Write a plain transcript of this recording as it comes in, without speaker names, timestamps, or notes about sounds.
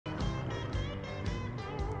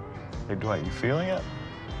Hey, Dwight, you feeling it?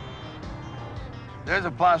 There's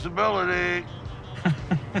a possibility.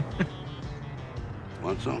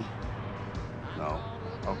 Want some? No.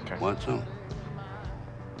 Okay. Want some?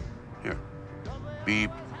 Here.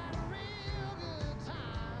 Beep.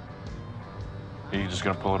 Are you just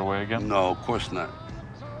gonna pull it away again? No, of course not.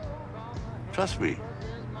 Trust me.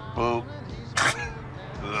 Boop.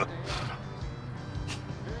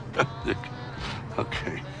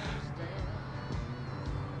 Okay.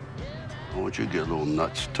 I want you to get a little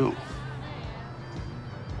nuts, too.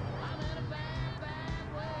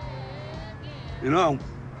 You know,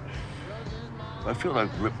 I feel like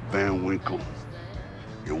Rip Van Winkle.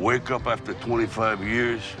 You wake up after 25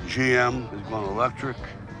 years, GM has gone electric,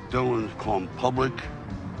 Dylan's gone public.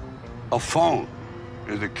 A phone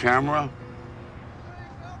is a camera,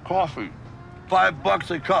 coffee,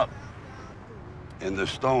 $5 a cup. And the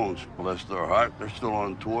Stones, bless their heart, they're still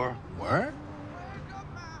on tour. What?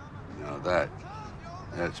 Now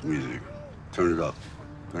that's music. Turn it up,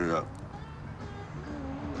 turn it up.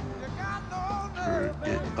 Turn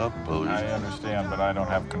it up, Bodie. I understand, but I don't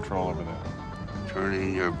have control over that.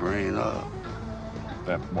 Turning your brain up.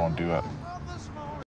 That won't do it.